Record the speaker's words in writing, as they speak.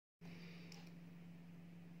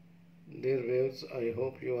Dear viewers, I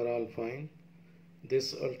hope you are all fine.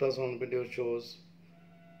 This ultrasound video shows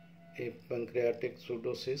a pancreatic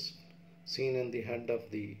pseudocyst seen in the head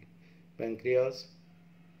of the pancreas.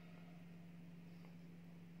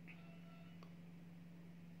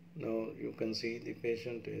 Now you can see the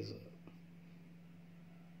patient is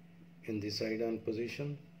in the side-on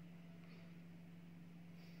position.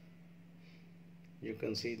 You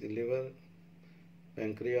can see the liver,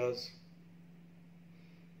 pancreas,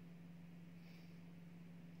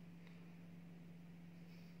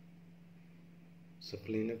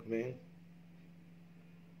 splenic vein.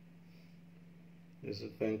 This is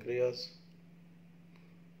pancreas,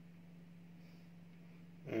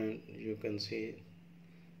 and you can see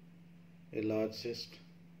a large cyst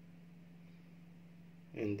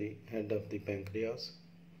in the head of the pancreas.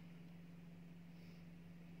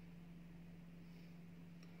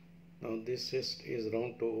 Now this cyst is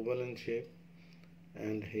round to oval in shape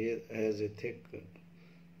and here has a thick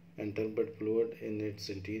and turbid fluid in its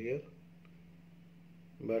interior.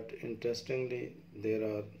 But interestingly, there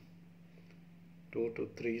are 2 to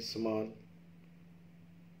 3 small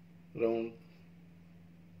round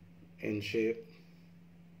in shape,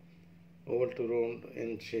 oval to round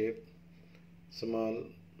in shape, small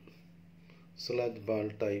sludge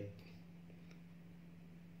ball type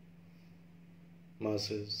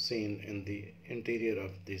masses seen in the interior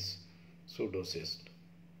of this pseudocyst.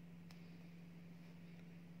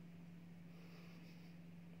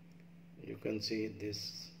 You can see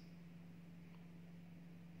this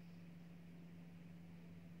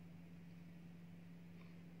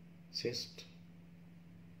cyst,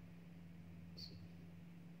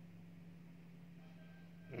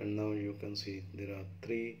 and now you can see there are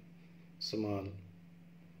 3 small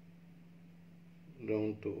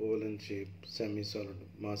round to oval in shape semi-solid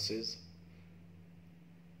masses.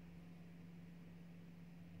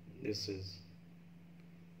 This is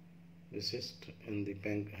the cyst in the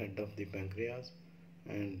head of the pancreas,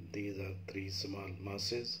 and these are 3 small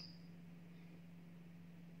masses.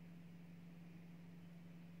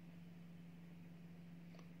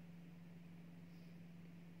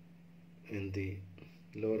 In the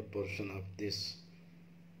lower portion of this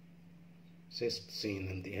cyst seen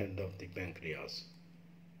in the head of the pancreas.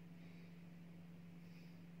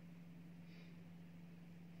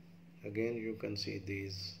 Again you can see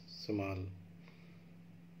these small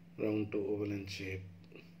round to oval in shape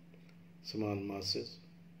small masses.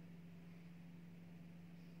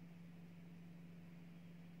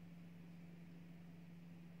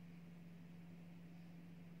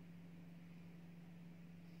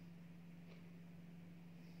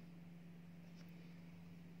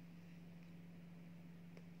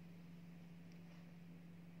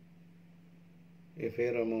 A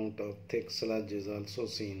fair amount of thick sludge is also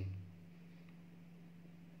seen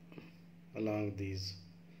along these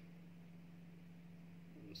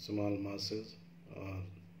small masses or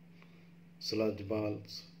sludge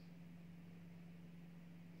balls.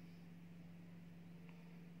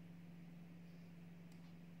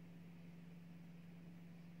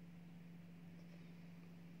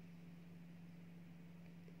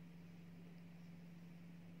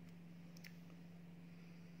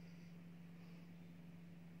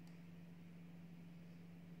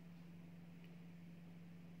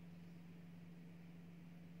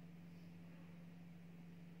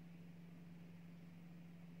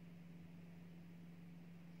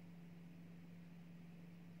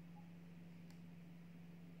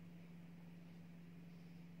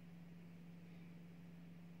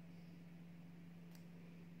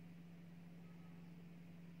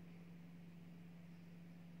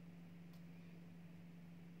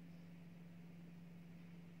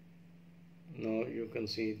 Now you can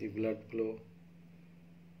see the blood flow.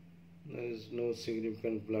 There is no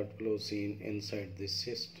significant blood flow seen inside this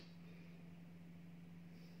cyst.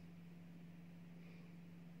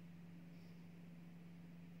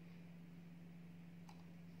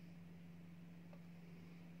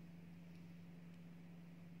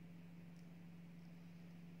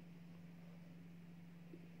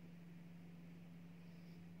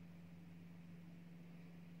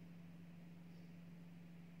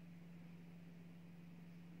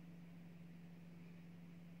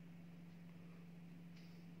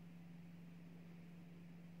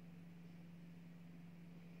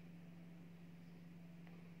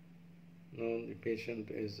 Now the patient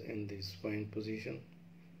is in the spine position,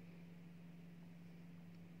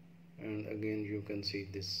 and again you can see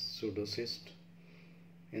this pseudocyst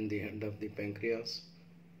in the head of the pancreas.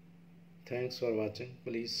 Thanks for watching.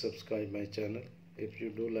 Please subscribe my channel. If you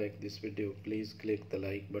do like this video, please click the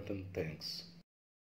like button. Thanks.